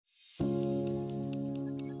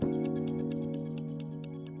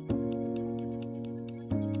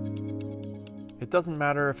doesn't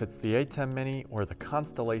matter if it's the ATEM Mini or the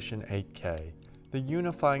Constellation 8K, the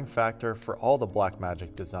unifying factor for all the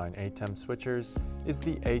Blackmagic design ATEM switchers is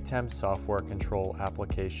the ATEM Software Control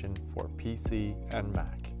application for PC and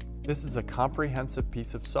Mac. This is a comprehensive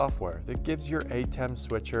piece of software that gives your ATEM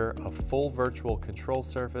switcher a full virtual control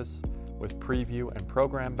surface with preview and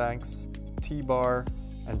program banks, T-bar,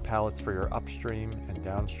 and palettes for your upstream and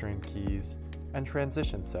downstream keys and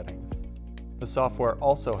transition settings. The software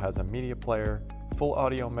also has a media player, full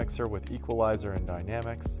audio mixer with equalizer and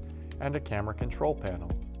dynamics, and a camera control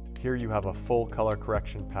panel. Here you have a full color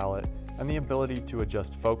correction palette and the ability to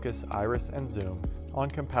adjust focus, iris, and zoom on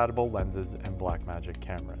compatible lenses and Blackmagic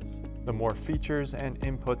cameras. The more features and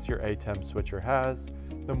inputs your ATEM switcher has,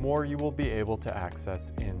 the more you will be able to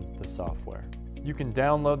access in the software. You can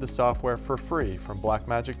download the software for free from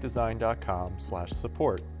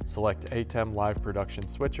blackmagicdesign.com/support. Select ATEM Live Production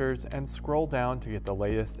Switchers and scroll down to get the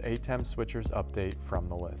latest ATEM Switchers update from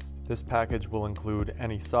the list. This package will include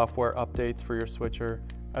any software updates for your switcher,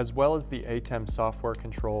 as well as the ATEM Software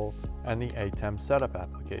Control and the ATEM Setup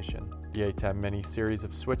application. The ATEM Mini series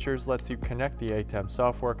of switchers lets you connect the ATEM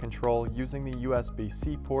Software Control using the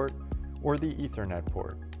USB-C port or the Ethernet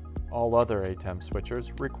port. All other ATEM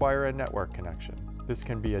switchers require a network connection. This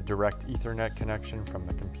can be a direct Ethernet connection from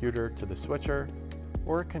the computer to the switcher,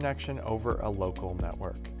 or a connection over a local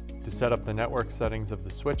network. To set up the network settings of the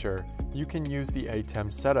switcher, you can use the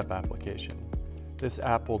ATEM Setup application. This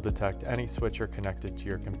app will detect any switcher connected to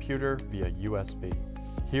your computer via USB.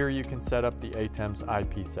 Here you can set up the ATEM's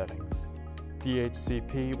IP settings.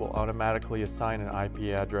 DHCP will automatically assign an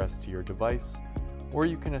IP address to your device, or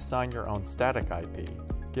you can assign your own static IP,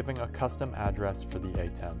 giving a custom address for the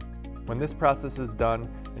ATEM. When this process is done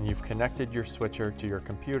and you've connected your switcher to your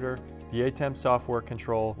computer, the ATEM Software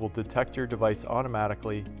Control will detect your device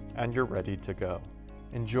automatically and you're ready to go.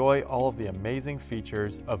 Enjoy all of the amazing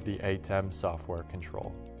features of the ATEM Software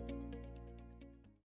Control.